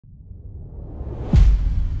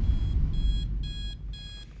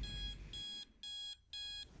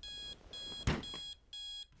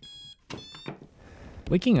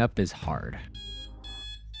Waking up is hard.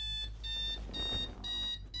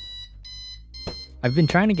 I've been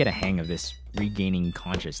trying to get a hang of this regaining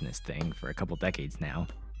consciousness thing for a couple decades now,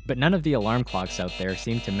 but none of the alarm clocks out there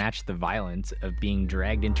seem to match the violence of being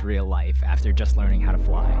dragged into real life after just learning how to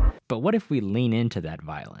fly. But what if we lean into that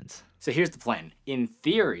violence? So here's the plan. In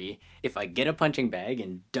theory, if I get a punching bag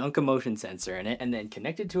and dunk a motion sensor in it, and then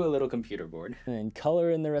connect it to a little computer board, and then color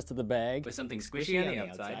in the rest of the bag with something squishy on the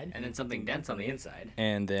outside, and then something dense on the inside,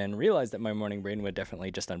 and then realize that my morning brain would definitely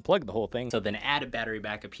just unplug the whole thing, so then add a battery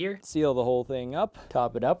backup here, seal the whole thing up,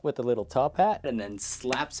 top it up with a little top hat, and then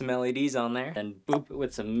slap some LEDs on there, and boop it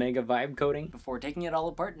with some mega vibe coating before taking it all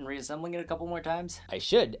apart and reassembling it a couple more times, I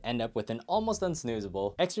should end up with an almost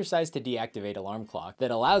unsnoozable exercise to deactivate alarm clock that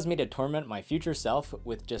allows me to torment my future self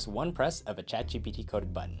with just one press of a ChatGPT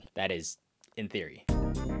coded button. That is, in theory.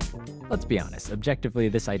 Let's be honest, objectively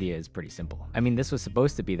this idea is pretty simple. I mean, this was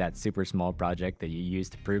supposed to be that super small project that you use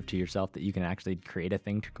to prove to yourself that you can actually create a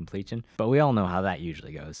thing to completion, but we all know how that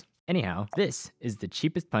usually goes. Anyhow, this is the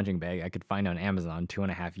cheapest punching bag I could find on Amazon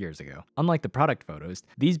 2.5 years ago. Unlike the product photos,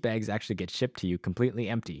 these bags actually get shipped to you completely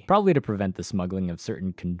empty, probably to prevent the smuggling of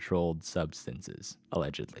certain controlled substances,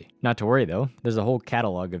 allegedly. Not to worry though, there's a whole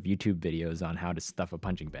catalog of YouTube videos on how to stuff a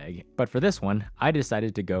punching bag, but for this one, I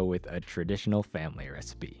decided to go with a traditional family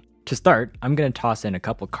recipe. To start, I'm going to toss in a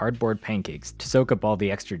couple cardboard pancakes to soak up all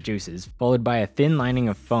the extra juices, followed by a thin lining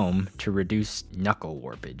of foam to reduce knuckle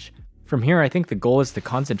warpage. From here, I think the goal is to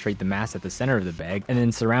concentrate the mass at the center of the bag and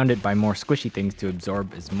then surround it by more squishy things to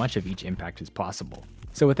absorb as much of each impact as possible.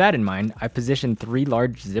 So with that in mind, I positioned 3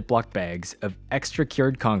 large Ziploc bags of extra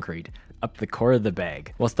cured concrete up the core of the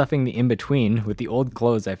bag, while stuffing the in-between with the old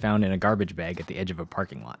clothes I found in a garbage bag at the edge of a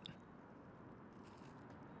parking lot.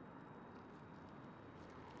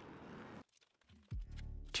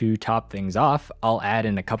 To top things off, I'll add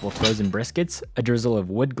in a couple frozen briskets, a drizzle of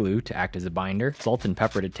wood glue to act as a binder, salt and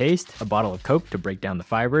pepper to taste, a bottle of Coke to break down the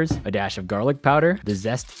fibers, a dash of garlic powder, the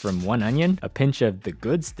zest from 1 onion, a pinch of the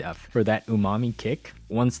good stuff for that umami kick,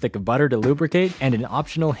 1 stick of butter to lubricate, and an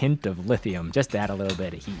optional hint of lithium just to add a little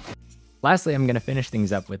bit of heat. Lastly, I'm going to finish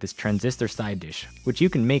things up with this transistor side dish, which you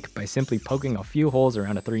can make by simply poking a few holes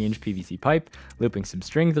around a 3-inch PVC pipe, looping some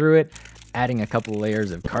string through it, adding a couple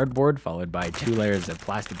layers of cardboard followed by 2 layers of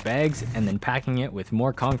plastic bags, and then packing it with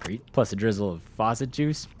more concrete, plus a drizzle of faucet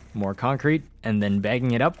juice, more concrete, and then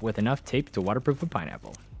bagging it up with enough tape to waterproof a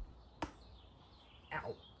pineapple.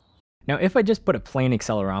 Now, if I just put a plain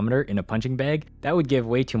accelerometer in a punching bag, that would give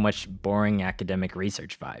way too much boring academic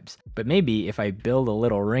research vibes. But maybe if I build a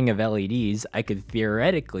little ring of LEDs, I could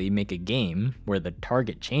theoretically make a game where the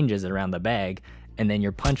target changes around the bag, and then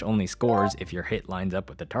your punch only scores if your hit lines up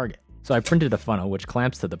with the target. So I printed a funnel which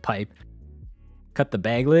clamps to the pipe, cut the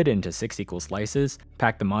bag lid into 6 equal slices,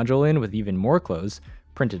 packed the module in with even more clothes,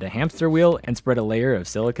 printed a hamster wheel, and spread a layer of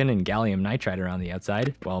silicon and gallium nitride around the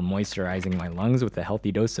outside while moisturizing my lungs with a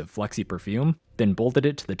healthy dose of Flexi perfume, then bolted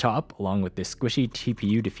it to the top along with this squishy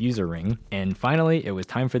TPU diffuser ring, and finally it was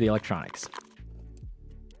time for the electronics.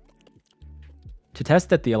 To test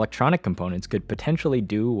that the electronic components could potentially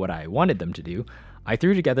do what I wanted them to do, I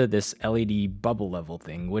threw together this LED bubble level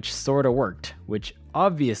thing, which sorta worked, which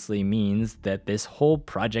obviously means that this whole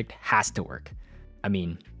project has to work. I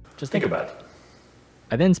mean, just think about it.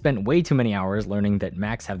 I then spent way too many hours learning that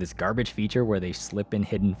Macs have this garbage feature where they slip in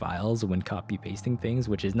hidden files when copy-pasting things,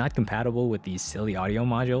 which is not compatible with these silly audio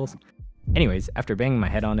modules. Anyways, after banging my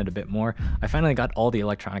head on it a bit more, I finally got all the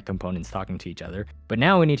electronic components talking to each other, but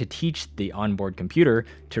now we need to teach the onboard computer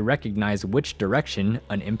to recognize which direction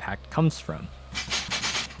an impact comes from.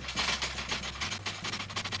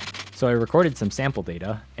 So I recorded some sample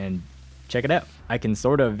data, and check it out. I can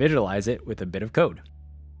sort of visualize it with a bit of code.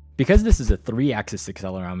 Because this is a 3-axis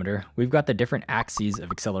accelerometer, we've got the different axes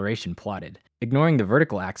of acceleration plotted. Ignoring the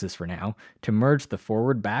vertical axis for now, to merge the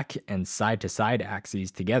forward, back, and side-to-side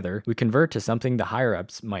axes together, we convert to something the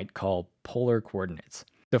higher-ups might call polar coordinates.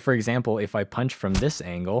 So for example, if I punch from this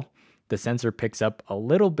angle, the sensor picks up a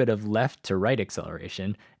little bit of left to right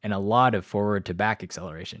acceleration and a lot of forward to back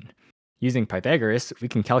acceleration. Using Pythagoras, we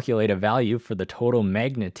can calculate a value for the total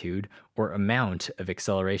magnitude or amount of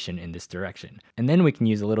acceleration in this direction. And then we can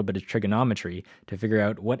use a little bit of trigonometry to figure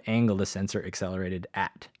out what angle the sensor accelerated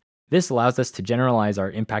at. This allows us to generalize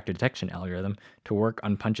our impact detection algorithm to work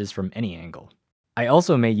on punches from any angle. I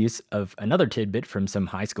also made use of another tidbit from some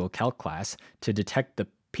high school calc class to detect the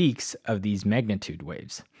peaks of these magnitude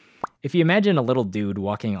waves. If you imagine a little dude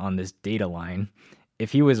walking on this data line,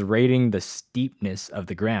 if he was rating the steepness of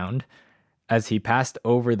the ground, as he passed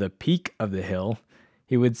over the peak of the hill,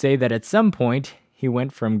 he would say that at some point he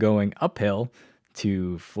went from going uphill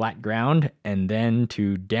to flat ground, and then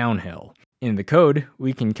to downhill. In the code,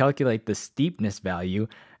 we can calculate the steepness value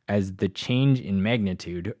as the change in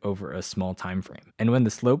magnitude over a small time frame. And when the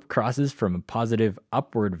slope crosses from a positive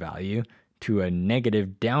upward value to a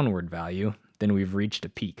negative downward value, then we've reached a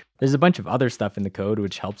peak. There's a bunch of other stuff in the code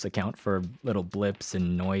which helps account for little blips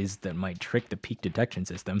and noise that might trick the peak detection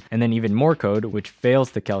system, and then even more code which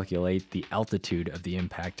fails to calculate the altitude of the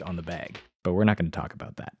impact on the bag. But we're not going to talk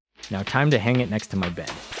about that. Now, time to hang it next to my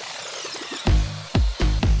bed.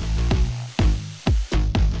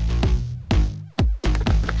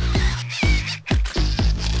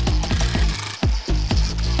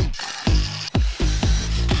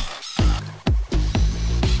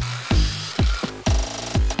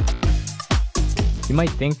 You might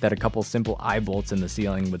think that a couple simple eye bolts in the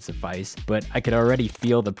ceiling would suffice, but I could already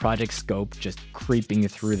feel the project scope just creeping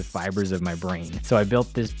through the fibers of my brain. So I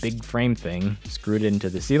built this big frame thing, screwed it into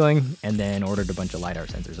the ceiling, and then ordered a bunch of LiDAR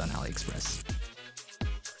sensors on AliExpress.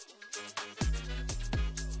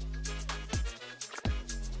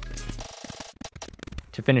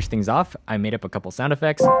 To finish things off, I made up a couple sound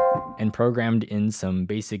effects and programmed in some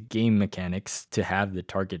basic game mechanics to have the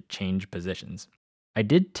target change positions. I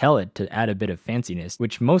did tell it to add a bit of fanciness,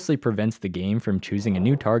 which mostly prevents the game from choosing a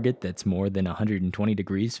new target that's more than 120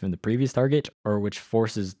 degrees from the previous target, or which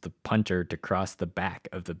forces the punter to cross the back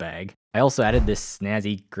of the bag. I also added this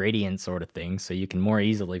snazzy gradient sort of thing, so you can more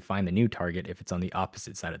easily find the new target if it's on the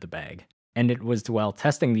opposite side of the bag. And it was while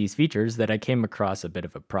testing these features that I came across a bit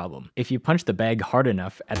of a problem. If you punch the bag hard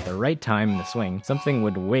enough at the right time in the swing, something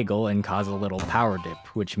would wiggle and cause a little power dip,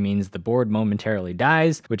 which means the board momentarily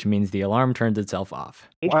dies, which means the alarm turns itself off.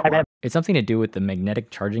 It's something to do with the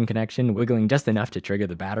magnetic charging connection wiggling just enough to trigger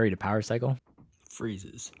the battery to power cycle.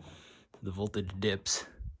 Freezes. The voltage dips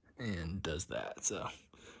and does that, so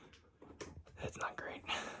that's not great.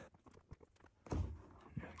 I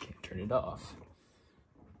can't turn it off,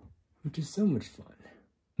 which is so much fun.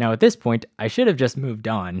 Now at this point, I should have just moved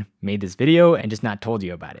on, made this video, and just not told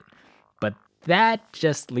you about it. But that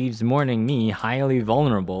just leaves morning me highly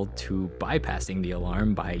vulnerable to bypassing the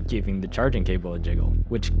alarm by giving the charging cable a jiggle,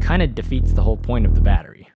 which kind of defeats the whole point of the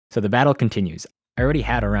battery. So the battle continues. I already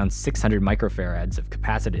had around 600 microfarads of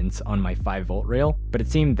capacitance on my 5-volt rail, but it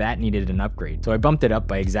seemed that needed an upgrade, so I bumped it up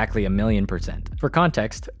by exactly 1,000,000%. For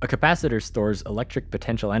context, a capacitor stores electric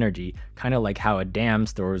potential energy, kind of like how a dam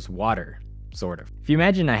stores water, sort of. If you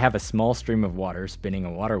imagine I have a small stream of water spinning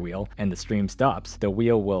a water wheel and the stream stops, the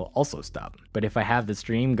wheel will also stop. But if I have the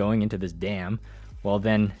stream going into this dam, well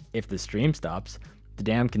then, if the stream stops, the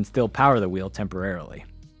dam can still power the wheel temporarily.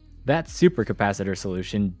 That supercapacitor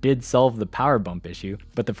solution did solve the power bump issue,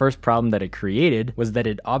 but the first problem that it created was that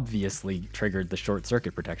it obviously triggered the short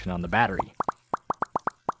circuit protection on the battery.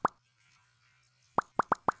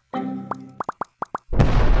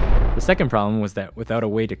 The second problem was that without a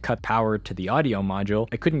way to cut power to the audio module,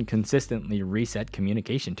 I couldn't consistently reset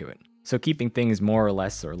communication to it. So keeping things more or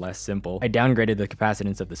less simple, I downgraded the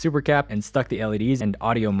capacitance of the supercap and stuck the LEDs and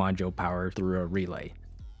audio module power through a relay.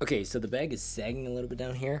 Okay, so the bag is sagging a little bit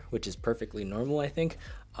down here, which is perfectly normal, I think,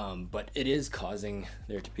 but it is causing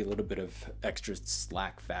there to be a little bit of extra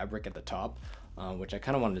slack fabric at the top, which I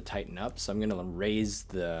kind of wanted to tighten up, so I'm going to raise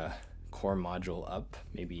the core module up,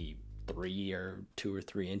 maybe 2 or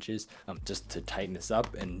 3 inches, just to tighten this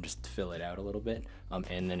up and just fill it out a little bit.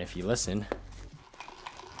 And then if you listen,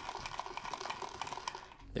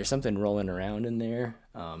 there's something rolling around in there,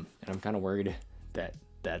 and I'm kind of worried that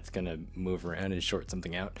that's gonna move around and short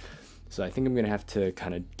something out. So I think I'm gonna have to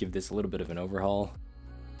kind of give this a little bit of an overhaul.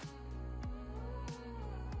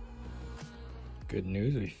 Good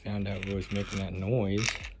news, we found out what was making that noise.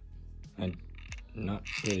 I'm not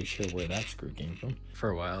really sure where that screw came from.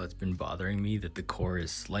 For a while it's been bothering me that the core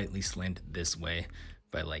is slightly slanted this way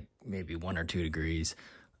by like maybe 1 or 2 degrees.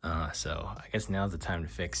 So I guess now's the time to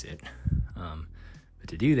fix it. But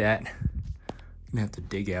to do that, I'm gonna have to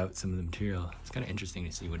dig out some of the material. It's kind of interesting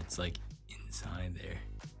to see what it's like inside there.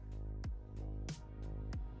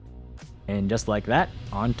 And just like that,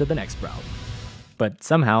 on to the next problem. But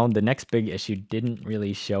somehow the next big issue didn't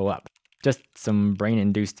really show up. Just some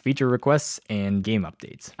brain-induced feature requests and game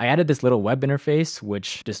updates. I added this little web interface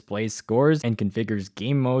which displays scores and configures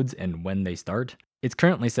game modes and when they start. It's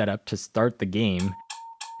currently set up to start the game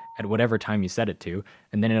at whatever time you set it to,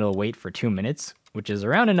 and then it'll wait for 2 minutes, which is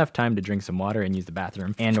around enough time to drink some water and use the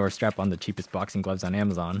bathroom, and or strap on the cheapest boxing gloves on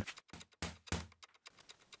Amazon.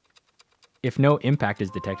 If no impact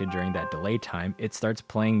is detected during that delay time, it starts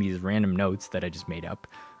playing these random notes that I just made up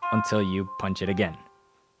until you punch it again.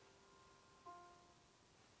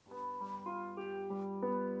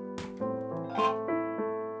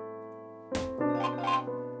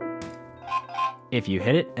 If you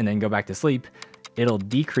hit it and then go back to sleep, it'll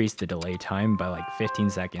decrease the delay time by like 15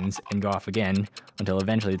 seconds and go off again until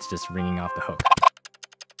eventually it's just ringing off the hook.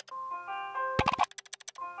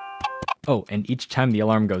 Oh, and each time the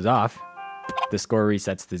alarm goes off, the score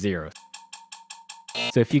resets to 0.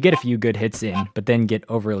 So if you get a few good hits in, but then get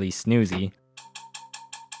overly snoozy,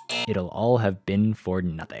 it'll all have been for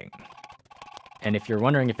nothing. And if you're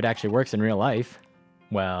wondering if it actually works in real life,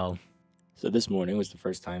 well... So this morning was the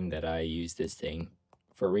first time that I used this thing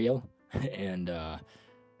for real, and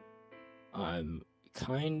I'm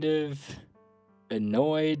kind of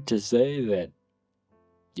annoyed to say that,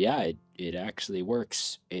 yeah, it actually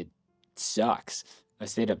works. It sucks. I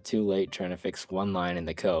stayed up too late trying to fix one line in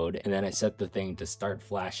the code, and then I set the thing to start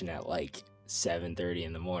flashing at like 7:30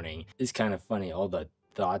 in the morning. It's kind of funny, all the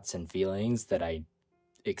thoughts and feelings that I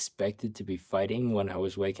expected to be fighting when I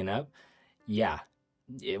was waking up. Yeah,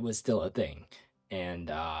 it was still a thing,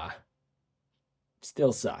 and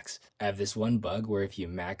still sucks. I have this one bug where if you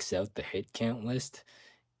max out the hit count list,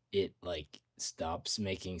 it like stops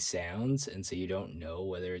making sounds, and so you don't know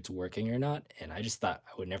whether it's working or not, and I just thought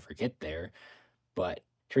I would never get there. But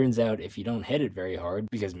turns out if you don't hit it very hard,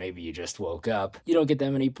 because maybe you just woke up, you don't get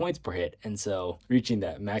that many points per hit, and so reaching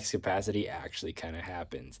that max capacity actually kind of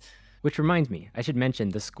happens. Which reminds me, I should mention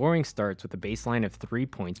the scoring starts with a baseline of 3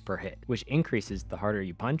 points per hit, which increases the harder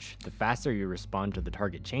you punch, the faster you respond to the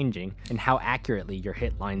target changing, and how accurately your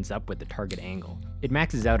hit lines up with the target angle. It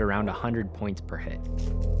maxes out around 100 points per hit.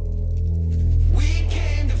 We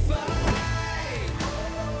came to fight.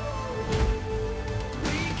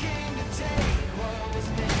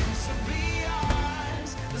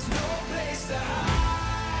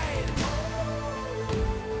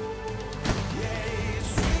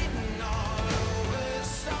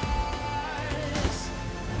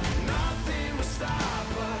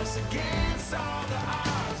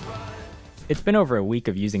 It's been over a week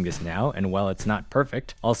of using this now, and while it's not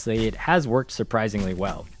perfect, I'll say it has worked surprisingly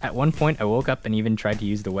well. At one point, I woke up and even tried to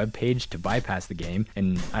use the web page to bypass the game,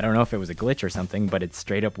 and I don't know if it was a glitch or something, but it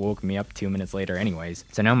straight up woke me up 2 minutes later anyways,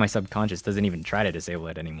 so now my subconscious doesn't even try to disable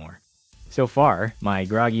it anymore. So far, my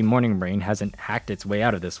groggy morning brain hasn't hacked its way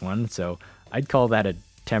out of this one, so I'd call that a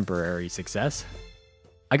temporary success.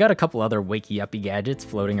 I got a couple other wakey-uppy gadgets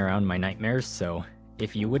floating around my nightmares, so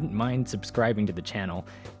if you wouldn't mind subscribing to the channel,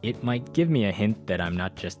 it might give me a hint that I'm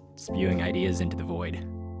not just spewing ideas into the void.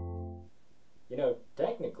 You know,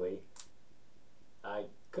 technically, I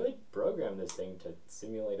could program this thing to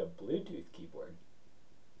simulate a Bluetooth keyboard.